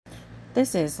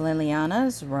This is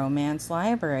Liliana's Romance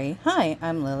Library. Hi,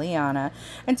 I'm Liliana,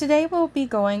 and today we'll be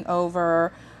going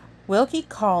over Wilkie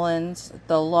Collins'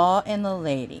 The Law and the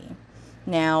Lady.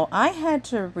 Now, I had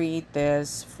to read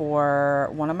this for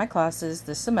one of my classes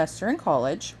this semester in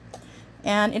college,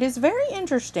 and it is very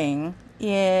interesting.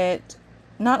 It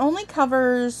not only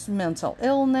covers mental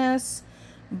illness,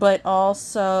 but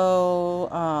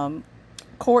also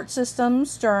court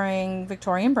systems during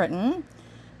Victorian Britain,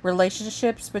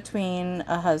 relationships between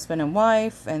a husband and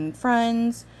wife and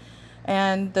friends,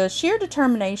 and the sheer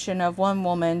determination of one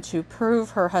woman to prove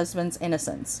her husband's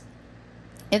innocence.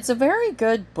 It's a very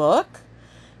good book.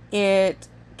 It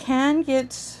can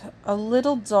get a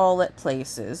little dull at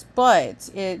places,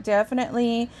 but it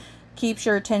definitely keeps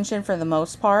your attention for the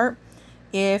most part.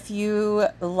 If you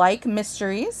like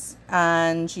mysteries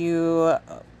and you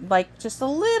like just a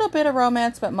little bit of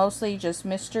romance, but mostly just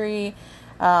mystery,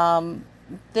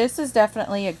 this is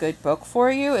definitely a good book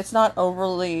for you. It's not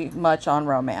overly much on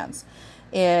romance.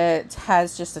 It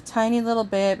has just a tiny little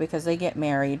bit because they get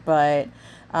married, but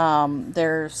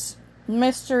there's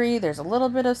mystery, there's a little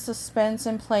bit of suspense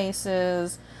in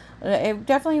places. It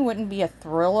definitely wouldn't be a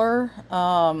thriller.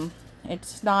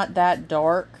 It's not that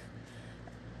dark.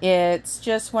 It's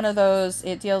just one of those,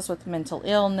 it deals with mental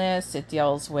illness, it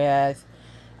deals with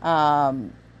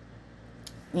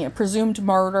presumed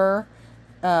murder.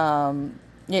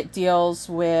 It deals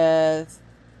with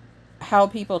how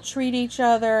people treat each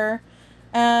other.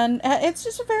 And it's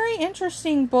just a very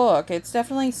interesting book. It's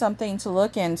definitely something to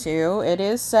look into. It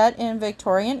is set in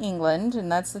Victorian England, and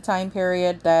that's the time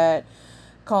period that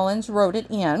Collins wrote it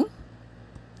in.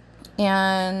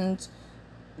 And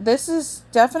this is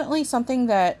definitely something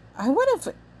that I would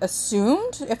have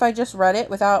assumed if I just read it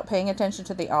without paying attention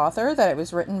to the author, that it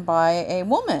was written by a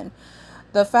woman.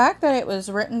 The fact that it was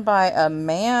written by a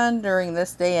man during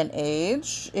this day and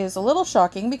age is a little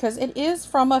shocking because it is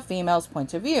from a female's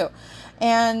point of view.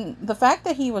 And the fact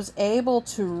that he was able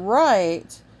to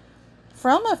write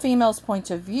from a female's point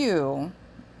of view,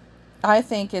 I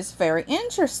think, is very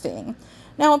interesting.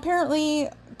 Now, apparently,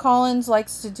 Collins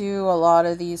likes to do a lot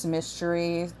of these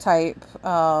mystery type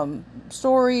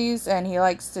stories, and he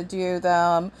likes to do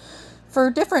them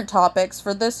for different topics.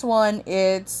 For this one,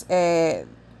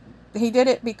 he did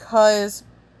it because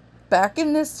back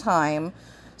in this time,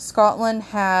 Scotland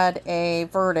had a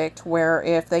verdict where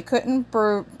if they couldn't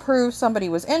prove somebody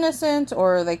was innocent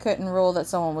or they couldn't rule that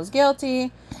someone was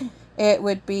guilty, it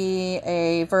would be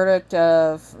a verdict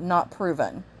of not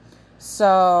proven.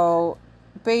 So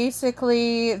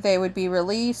basically, they would be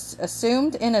released,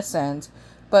 assumed innocent,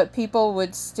 but people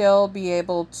would still be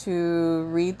able to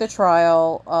read the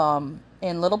trial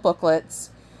in little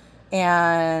booklets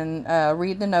and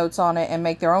read the notes on it and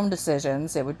make their own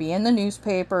decisions. It would be in the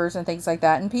newspapers and things like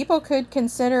that. And people could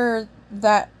consider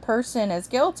that person as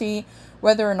guilty,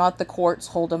 whether or not the courts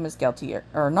hold them as guilty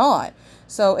or not.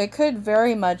 So it could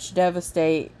very much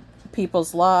devastate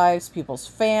people's lives, people's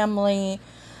family.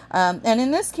 And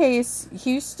in this case,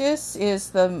 Eustace is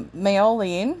the male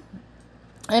lead,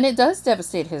 and it does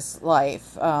devastate his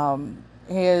life.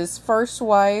 His first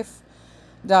wife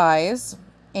dies,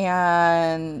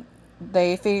 and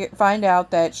they find out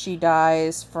that she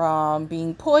dies from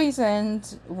being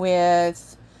poisoned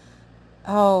with,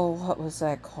 what was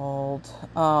that called?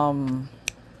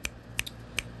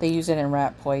 They use it in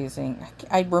rat poisoning.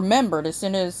 I remembered as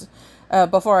soon as,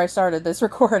 before I started this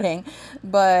recording,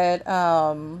 but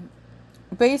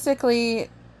basically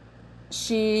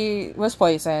she was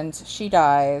poisoned, she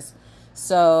dies,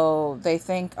 so they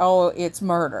think, it's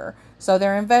murder. So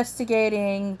they're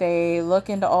investigating, they look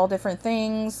into all different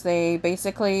things. They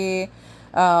basically,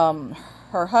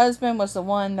 her husband was the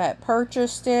one that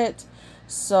purchased it,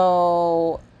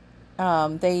 so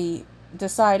they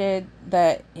decided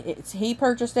that he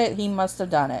purchased it, he must have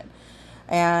done it.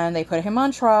 And they put him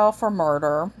on trial for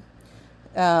murder.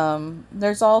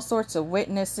 There's all sorts of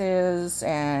witnesses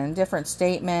and different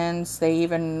statements. They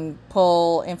even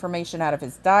pull information out of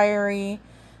his diary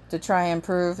to try and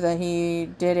prove that he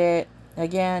did it.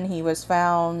 Again, he was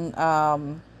found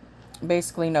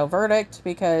basically no verdict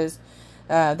because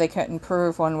they couldn't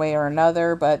prove one way or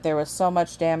another, but there was so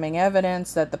much damning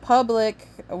evidence that the public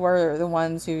were the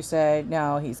ones who said,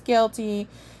 no, he's guilty.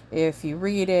 If you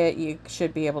read it, you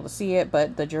should be able to see it,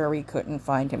 but the jury couldn't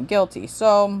find him guilty.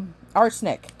 So,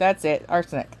 arsenic, that's it,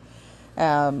 arsenic.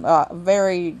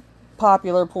 Very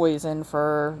popular poison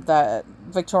for the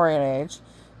Victorian age,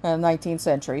 19th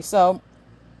century. So,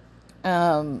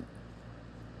 when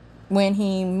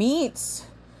he meets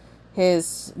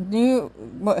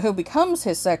who becomes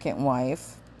his second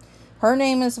wife, her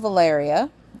name is Valeria,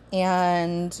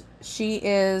 and she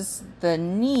is the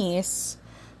niece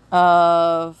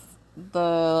of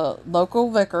the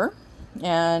local vicar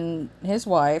and his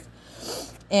wife.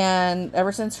 And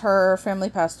ever since her family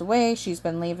passed away, she's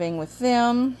been living with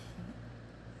them.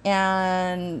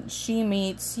 And she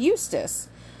meets Eustace.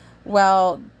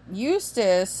 Well,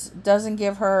 Eustace doesn't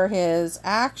give her his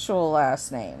actual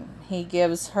last name. He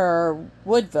gives her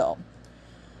Woodville.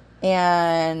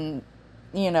 And,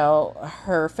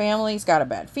 her family's got a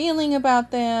bad feeling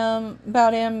about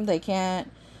him. They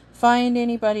can't find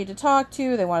anybody to talk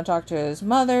to. They want to talk to his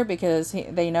mother because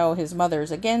they know his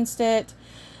mother's against it.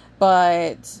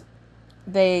 But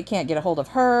they can't get a hold of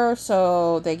her,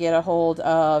 so they get a hold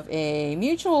of a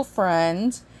mutual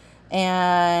friend,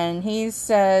 and he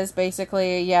says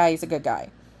basically, yeah, he's a good guy.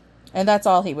 And that's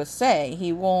all he would say.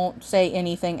 He won't say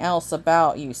anything else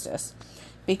about Eustace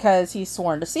because he's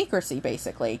sworn to secrecy,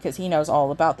 basically, because he knows all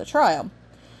about the trial.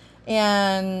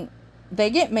 And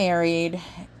they get married,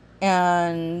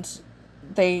 and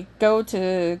they go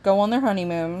on their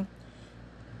honeymoon,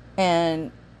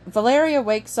 and Valeria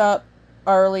wakes up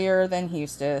earlier than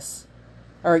Eustace,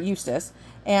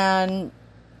 and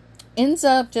ends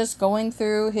up just going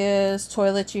through his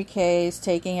toiletry case,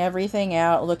 taking everything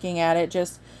out, looking at it,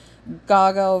 just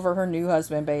gaga over her new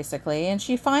husband, basically, and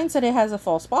she finds that it has a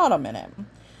false bottom in it.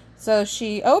 So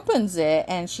she opens it,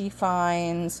 and she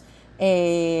finds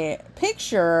a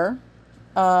picture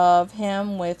of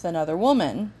him with another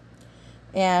woman.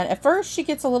 And at first she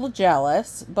gets a little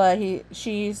jealous, but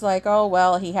she's like, oh,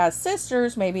 well, he has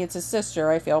sisters. Maybe it's his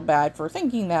sister. I feel bad for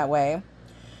thinking that way.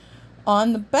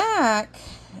 On the back,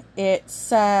 it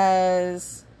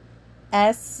says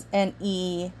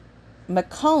S&E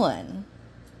McCullen.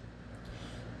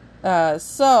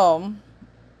 So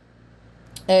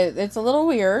it's a little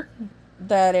weird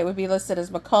that it would be listed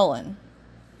as McCullen.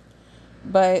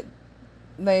 But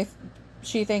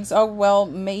she thinks, oh, well,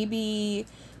 maybe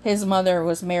his mother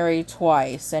was married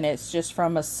twice, and it's just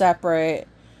from a separate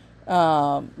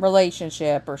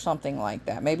relationship or something like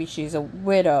that. Maybe she's a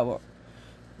widow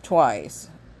twice.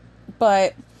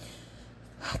 But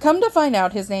come to find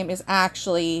out, his name is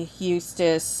actually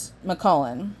Eustace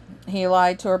McCullen. He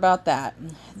lied to her about that.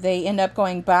 They end up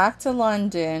going back to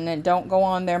London and don't go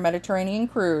on their Mediterranean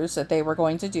cruise that they were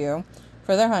going to do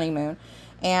for their honeymoon.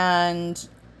 And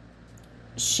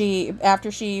after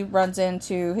she runs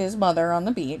into his mother on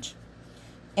the beach,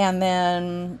 and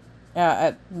then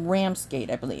at Ramsgate,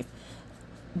 I believe,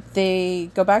 they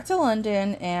go back to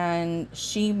London, and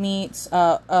she meets with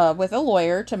a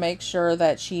lawyer to make sure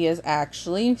that she is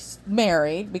actually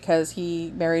married, because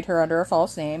he married her under a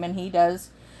false name, and he does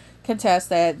contest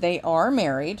that they are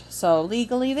married, so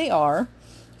legally they are.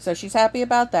 So she's happy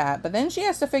about that. But then she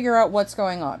has to figure out what's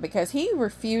going on, because he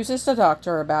refuses to talk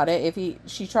to her about it. If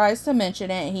she tries to mention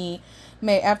it,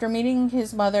 after meeting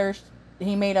his mother,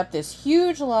 he made up this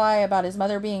huge lie about his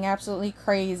mother being absolutely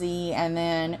crazy, and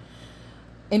then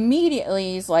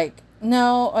immediately he's like,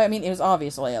 no, I mean, it was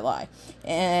obviously a lie.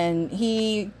 And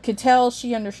he could tell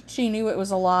she knew it was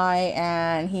a lie,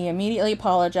 and he immediately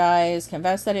apologized,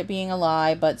 confessed that it being a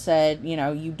lie, but said,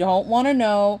 you don't want to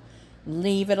know,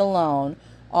 leave it alone.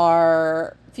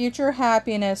 Our future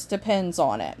happiness depends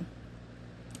on it.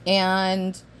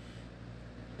 And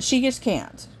she just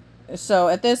can't. So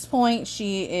at this point,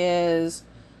 she is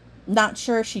not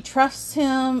sure she trusts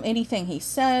him, anything he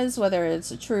says, whether it's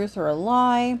a truth or a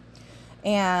lie.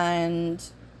 And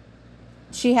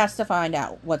she has to find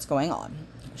out what's going on.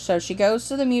 So she goes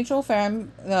to the mutual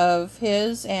friend of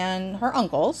his and her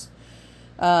uncle's.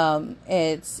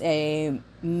 It's a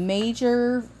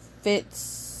Major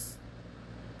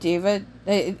David,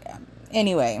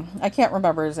 anyway, I can't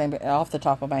remember his name off the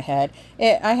top of my head.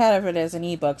 I have it as an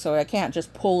ebook, so I can't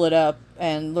just pull it up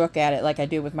and look at it like I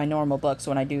do with my normal books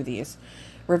when I do these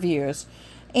reviews.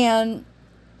 And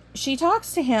she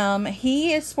talks to him.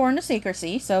 He is sworn to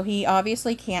secrecy, so he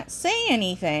obviously can't say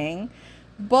anything.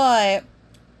 But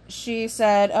she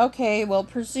said, okay, well,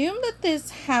 presume that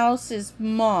this house is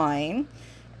mine.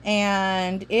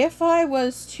 And if I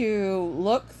was to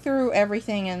look through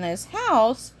everything in this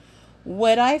house,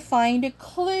 would I find a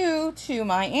clue to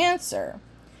my answer?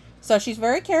 So she's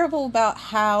very careful about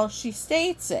how she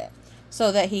states it,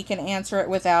 so that he can answer it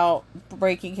without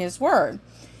breaking his word.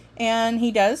 And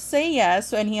he does say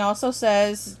yes, and he also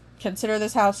says, consider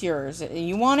this house yours.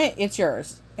 You want it, it's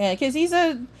yours. Because he's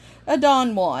a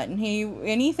Don Juan.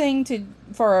 Anything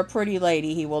for a pretty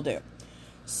lady he will do.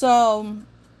 So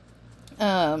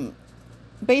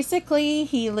basically,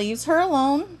 he leaves her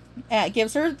alone,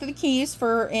 gives her the keys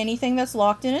for anything that's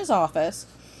locked in his office,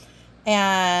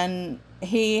 and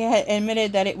he had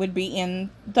admitted that it would be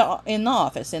in the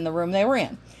office, in the room they were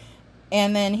in.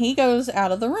 And then he goes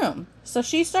out of the room. So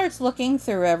she starts looking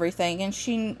through everything, and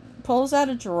she pulls out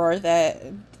a drawer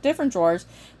different drawers.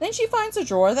 Then she finds a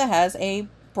drawer that has a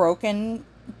broken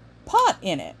pot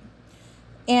in it.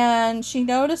 And she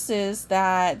notices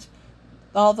that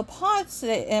all the pots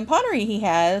and pottery he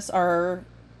has are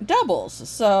doubles.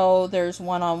 So there's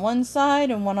one on one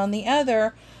side and one on the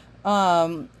other,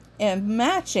 and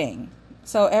matching.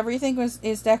 So everything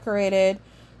is decorated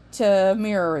to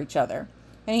mirror each other.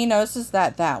 And he notices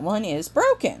that that one is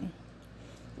broken.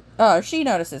 Oh, she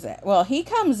notices it. Well, he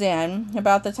comes in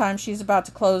about the time she's about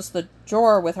to close the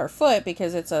drawer with her foot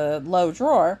because it's a low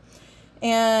drawer.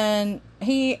 And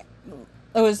he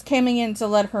was coming in to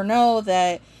let her know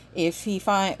that if she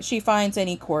finds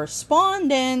any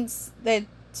correspondence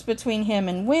that's between him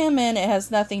and women, it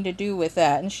has nothing to do with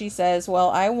that. And she says, well,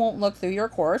 I won't look through your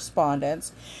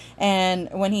correspondence. And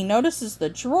when he notices the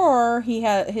drawer,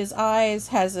 his eyes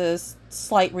has a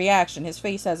slight reaction. His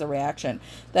face has a reaction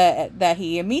that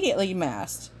he immediately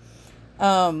masked.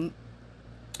 And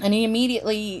he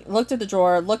immediately looked at the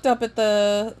drawer, looked up at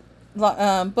the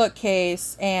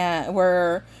bookcase and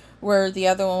where the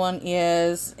other one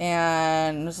is,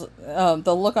 and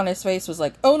the look on his face was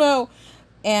like, oh no,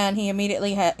 and he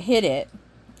immediately hid it.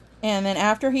 And then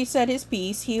after he said his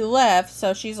piece, he left.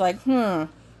 So she's like,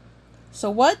 so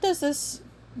what does this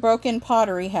broken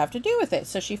pottery have to do with it?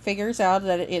 So she figures out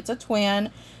that it's a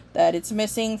twin, that it's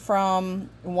missing from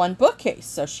one bookcase.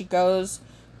 So she goes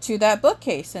to that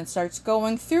bookcase and starts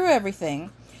going through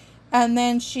everything. And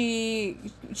then she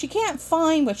can't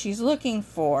find what she's looking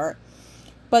for.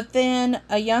 But then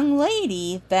a young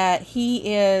lady that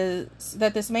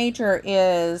this major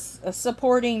is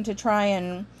supporting to try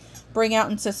and bring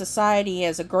out into society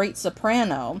as a great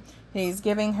soprano. He's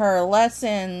giving her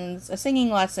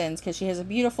singing lessons, because she has a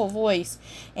beautiful voice,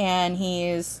 and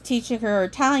he's teaching her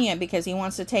Italian because he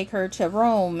wants to take her to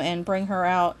Rome and bring her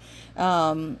out,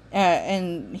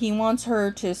 and he wants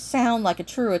her to sound like a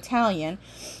true Italian.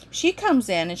 She comes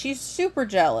in and she's super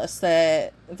jealous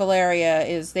that Valeria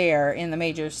is there in the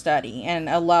major's study and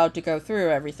allowed to go through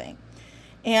everything.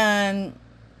 And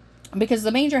because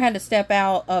the major had to step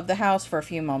out of the house for a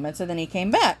few moments and then he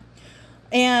came back.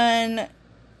 And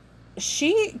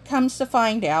she comes to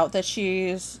find out that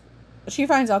she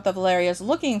finds out that Valeria's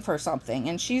looking for something.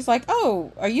 And she's like,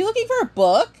 oh, are you looking for a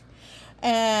book?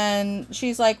 And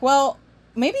she's like, well,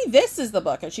 maybe this is the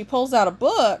book. And she pulls out a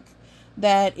book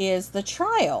that is the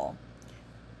trial.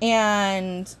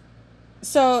 And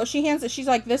so she hands it. She's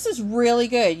like, this is really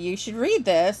good. You should read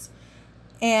this.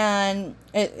 And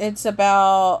it's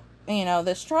about,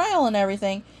 this trial and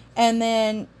everything. And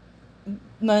then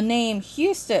the name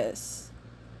Eustace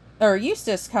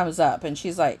comes up, and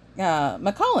she's like,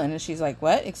 McCullen. And she's like,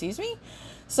 what? Excuse me?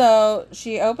 So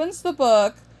she opens the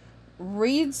book,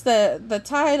 reads the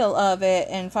title of it,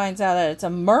 and finds out that it's a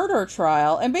murder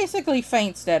trial, and basically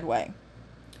faints dead way.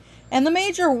 And the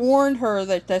major warned her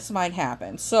that this might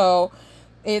happen. So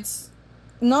it's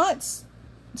not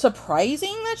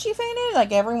surprising that she fainted.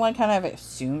 Like, everyone kind of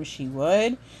assumed she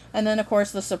would. And then, of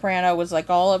course, the soprano was like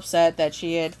all upset that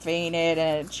she had fainted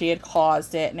and she had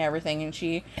caused it and everything. And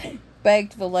she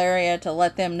begged Valeria to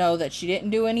let them know that she didn't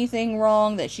do anything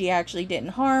wrong, that she actually didn't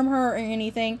harm her or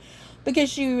anything, because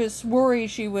she was worried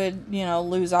she would,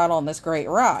 lose out on this great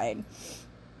ride.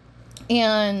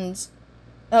 And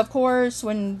of course,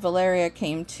 when Valeria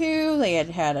came to, they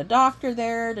had a doctor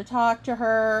there to talk to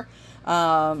her.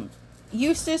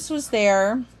 Eustace was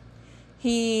there.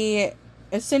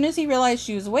 As soon as he realized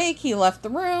she was awake, he left the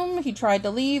room. He tried to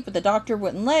leave, but the doctor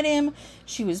wouldn't let him.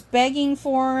 She was begging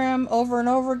for him over and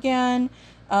over again.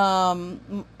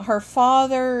 Her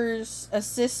father's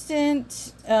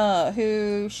assistant,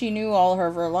 who she knew all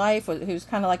of her life, who's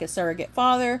kind of like a surrogate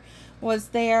father, was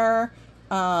there.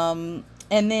 And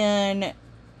then,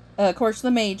 of course,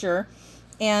 the major.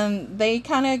 And they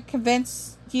kind of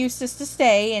convince Eustace to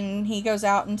stay, and he goes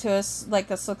out into a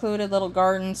secluded little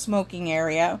garden smoking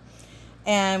area.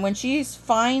 And when she's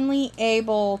finally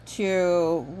able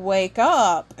to wake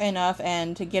up enough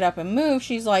and to get up and move,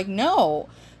 she's like, no,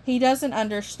 he doesn't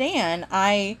understand.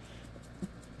 I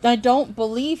don't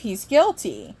believe he's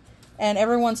guilty. And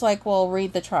everyone's like, well,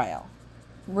 read the trial.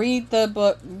 Read the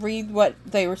book. Read what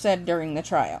they were said during the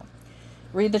trial.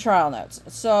 Read the trial notes.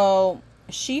 So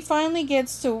she finally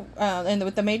gets to, and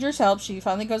with the major's help, she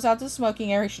finally goes out to the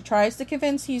smoking area. She tries to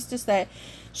convince Eustace that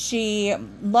she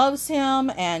loves him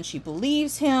and she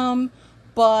believes him,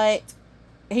 but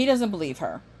he doesn't believe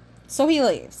her. So he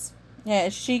leaves. Yeah,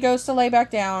 she goes to lay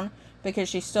back down because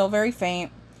she's still very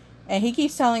faint, and he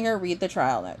keeps telling her, read the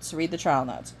trial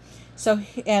notes. So,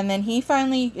 and then he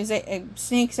finally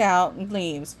sneaks out and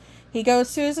leaves. He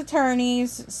goes to his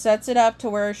attorneys, sets it up to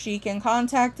where she can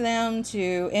contact them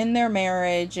to end their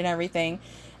marriage and everything.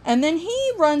 And then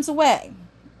he runs away.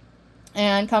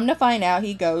 And come to find out,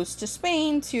 he goes to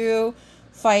Spain to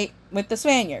fight with the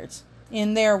Spaniards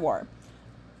in their war.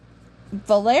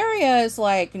 Valeria is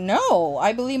like, no,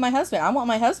 I believe my husband. I want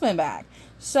my husband back.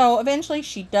 So eventually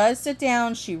she does sit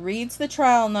down. She reads the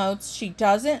trial notes. She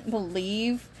doesn't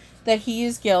believe that he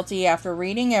is guilty after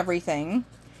reading everything.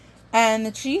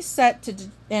 And she's set to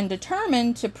and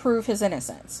determined to prove his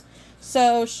innocence.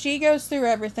 So she goes through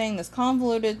everything, this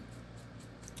convoluted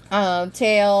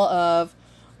tale of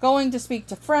going to speak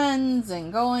to friends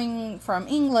and going from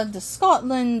England to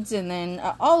Scotland and then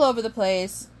all over the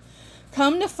place.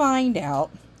 Come to find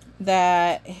out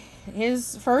that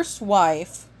his first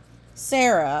wife,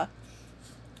 Sarah,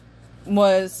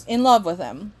 was in love with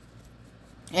him.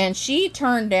 And she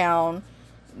turned down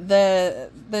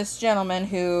this gentleman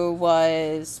who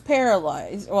was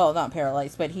paralyzed. Well, not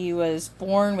paralyzed, but he was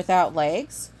born without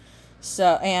legs.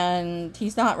 So, and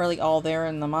he's not really all there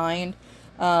in the mind.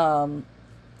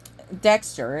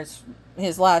 Dexter is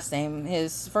his last name.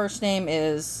 His first name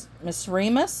is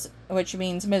Misremus, which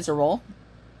means miserable.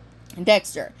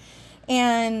 Dexter.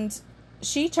 And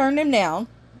she turned down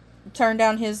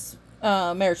his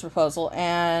marriage proposal,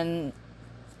 and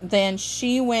then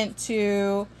she went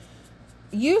to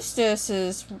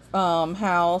Eustace's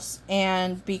house,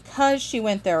 and because she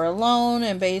went there alone,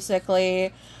 and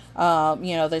basically,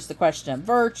 there's the question of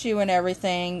virtue and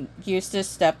everything, Eustace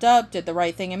stepped up, did the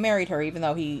right thing, and married her, even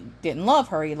though he didn't love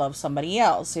her. He loved somebody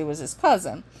else who was his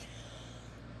cousin.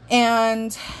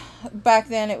 And back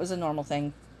then, it was a normal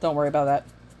thing. Don't worry about that.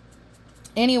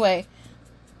 Anyway,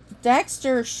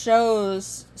 Dexter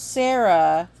shows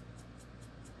Sarah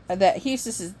that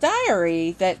Eustace's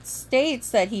diary that states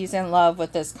that he's in love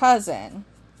with his cousin,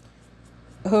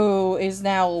 who is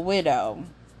now a widow.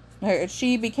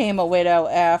 She became a widow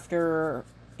after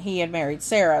he had married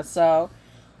Sarah. So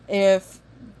if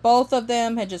both of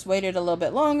them had just waited a little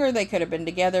bit longer, they could have been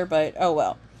together, but oh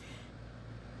well.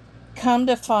 Come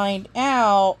to find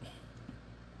out,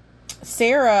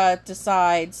 Sarah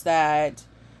decides that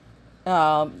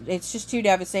it's just too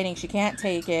devastating. She can't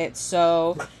take it.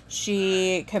 So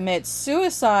she commits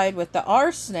suicide with the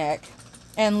arsenic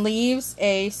and leaves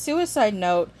a suicide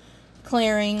note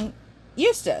clearing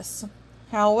Eustace.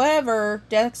 However,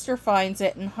 Dexter finds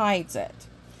it and hides it.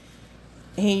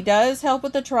 He does help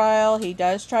with the trial. He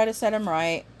does try to set him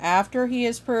right. After he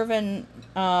is proven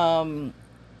no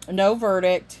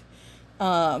verdict,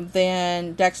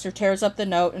 then Dexter tears up the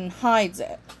note and hides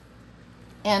it.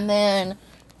 And then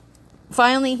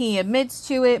finally he admits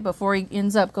to it before he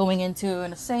ends up going into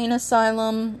an insane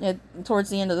asylum towards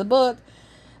the end of the book.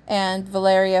 And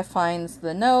Valeria finds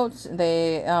the note,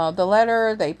 the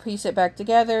letter, they piece it back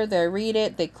together, they read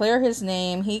it, they clear his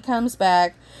name, he comes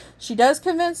back. She does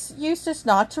convince Eustace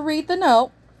not to read the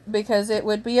note, because it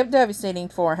would be devastating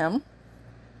for him.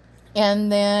 And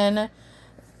then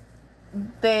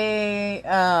they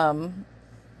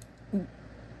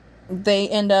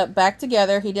end up back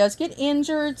together. He does get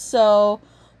injured, so,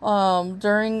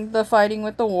 during the fighting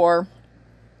with the war,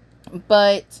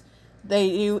 but they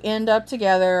do end up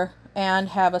together and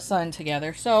have a son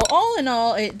together. So all in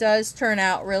all, it does turn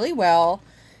out really well.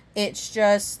 It's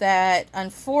just that,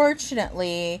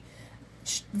 unfortunately,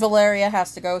 Valeria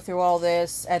has to go through all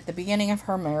this at the beginning of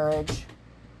her marriage.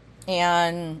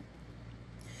 And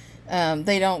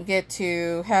they don't get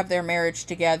to have their marriage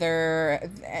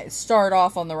together, start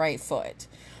off on the right foot.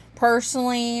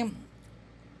 Personally,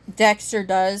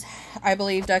 I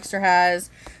believe Dexter has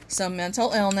some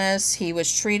mental illness. He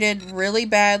was treated really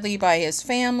badly by his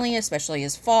family, especially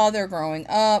his father growing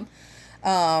up.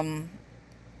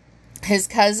 His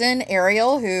cousin,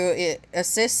 Ariel, who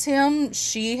assists him,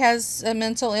 she has a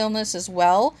mental illness as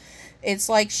well. It's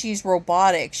like she's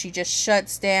robotic. She just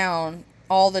shuts down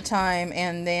all the time,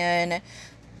 and then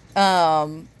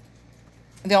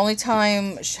the only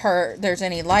time there's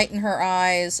any light in her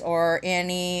eyes or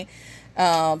any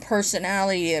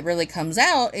personality that really comes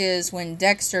out is when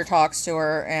Dexter talks to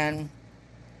her, and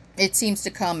it seems to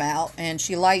come out, and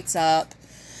she lights up.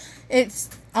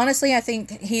 Honestly, I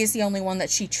think he's the only one that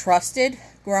she trusted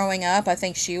growing up. I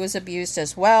think she was abused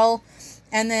as well.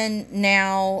 And then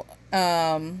now,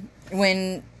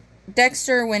 when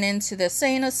Dexter went into the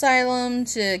insane asylum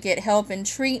to get help and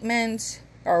treatment,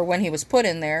 or when he was put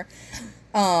in there,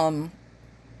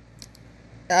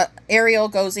 Ariel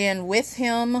goes in with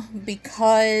him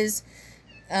because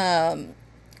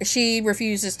she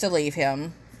refuses to leave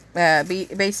him.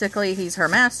 Basically, he's her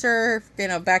master.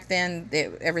 Back then,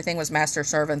 everything was master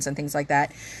servants and things like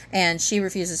that. And she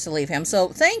refuses to leave him. So,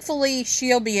 thankfully,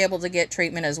 she'll be able to get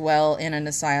treatment as well in an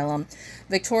asylum.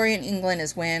 Victorian England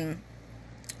is when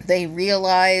they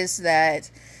realized that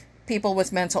people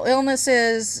with mental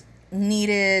illnesses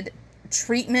needed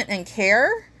treatment and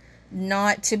care,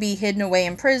 not to be hidden away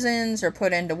in prisons or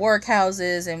put into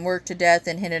workhouses and worked to death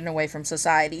and hidden away from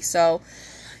society. So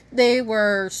they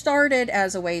were started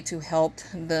as a way to help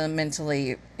the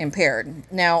mentally impaired.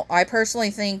 Now, I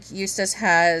personally think Eustace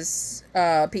has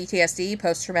PTSD,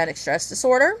 post-traumatic stress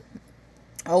disorder,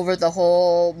 over the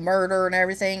whole murder and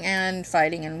everything and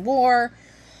fighting in war.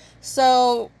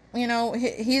 So,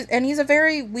 he's a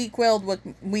very weak-willed,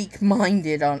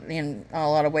 weak-minded in a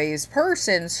lot of ways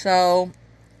person. So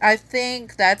I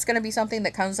think that's going to be something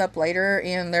that comes up later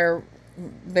in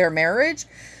their marriage,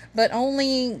 but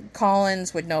only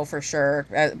Collins would know for sure,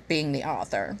 being the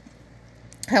author.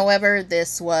 However,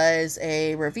 this was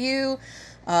a review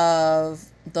of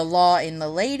The Law and the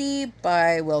Lady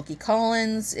by Wilkie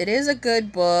Collins. It is a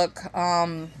good book.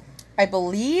 I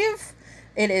believe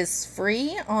it is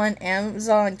free on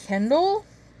Amazon Kindle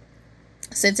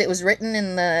since it was written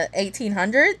in the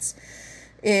 1800s.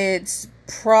 It's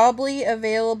probably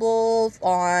available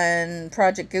on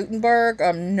Project Gutenberg.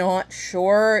 I'm not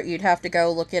sure. You'd have to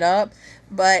go look it up.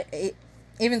 But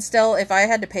even still, if I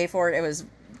had to pay for it, it was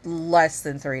less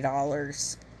than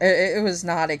 $3. It was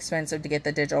not expensive to get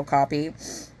the digital copy.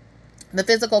 The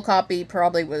physical copy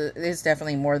probably is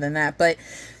definitely more than that. But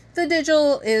the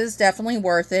digital is definitely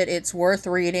worth it. It's worth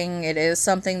reading. It is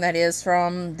something that is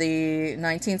from the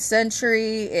 19th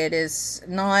century. It is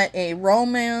not a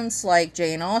romance like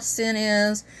Jane Austen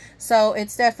is. So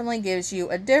it definitely gives you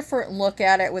a different look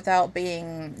at it without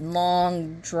being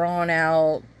long, drawn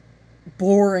out,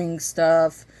 boring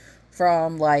stuff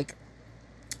from like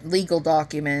legal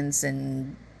documents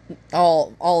and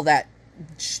all that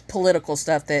political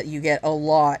stuff that you get a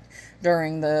lot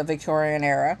during the Victorian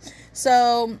era.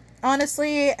 So,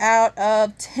 honestly, out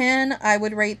of 10, I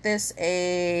would rate this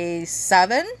a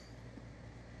 7.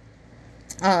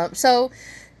 So,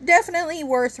 definitely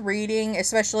worth reading,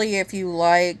 especially if you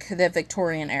like the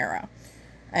Victorian era.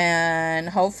 And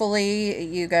hopefully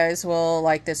you guys will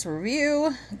like this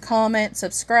review, comment,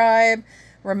 subscribe.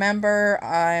 Remember,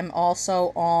 I'm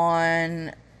also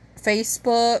on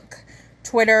Facebook,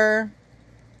 Twitter,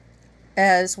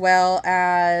 as well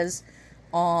as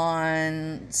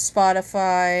on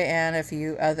Spotify and a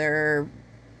few other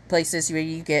places where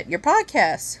you get your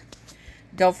podcasts.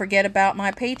 Don't forget about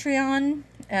my Patreon.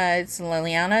 It's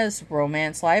Liliana's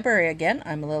Romance Library. Again,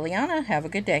 I'm Liliana. Have a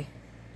good day.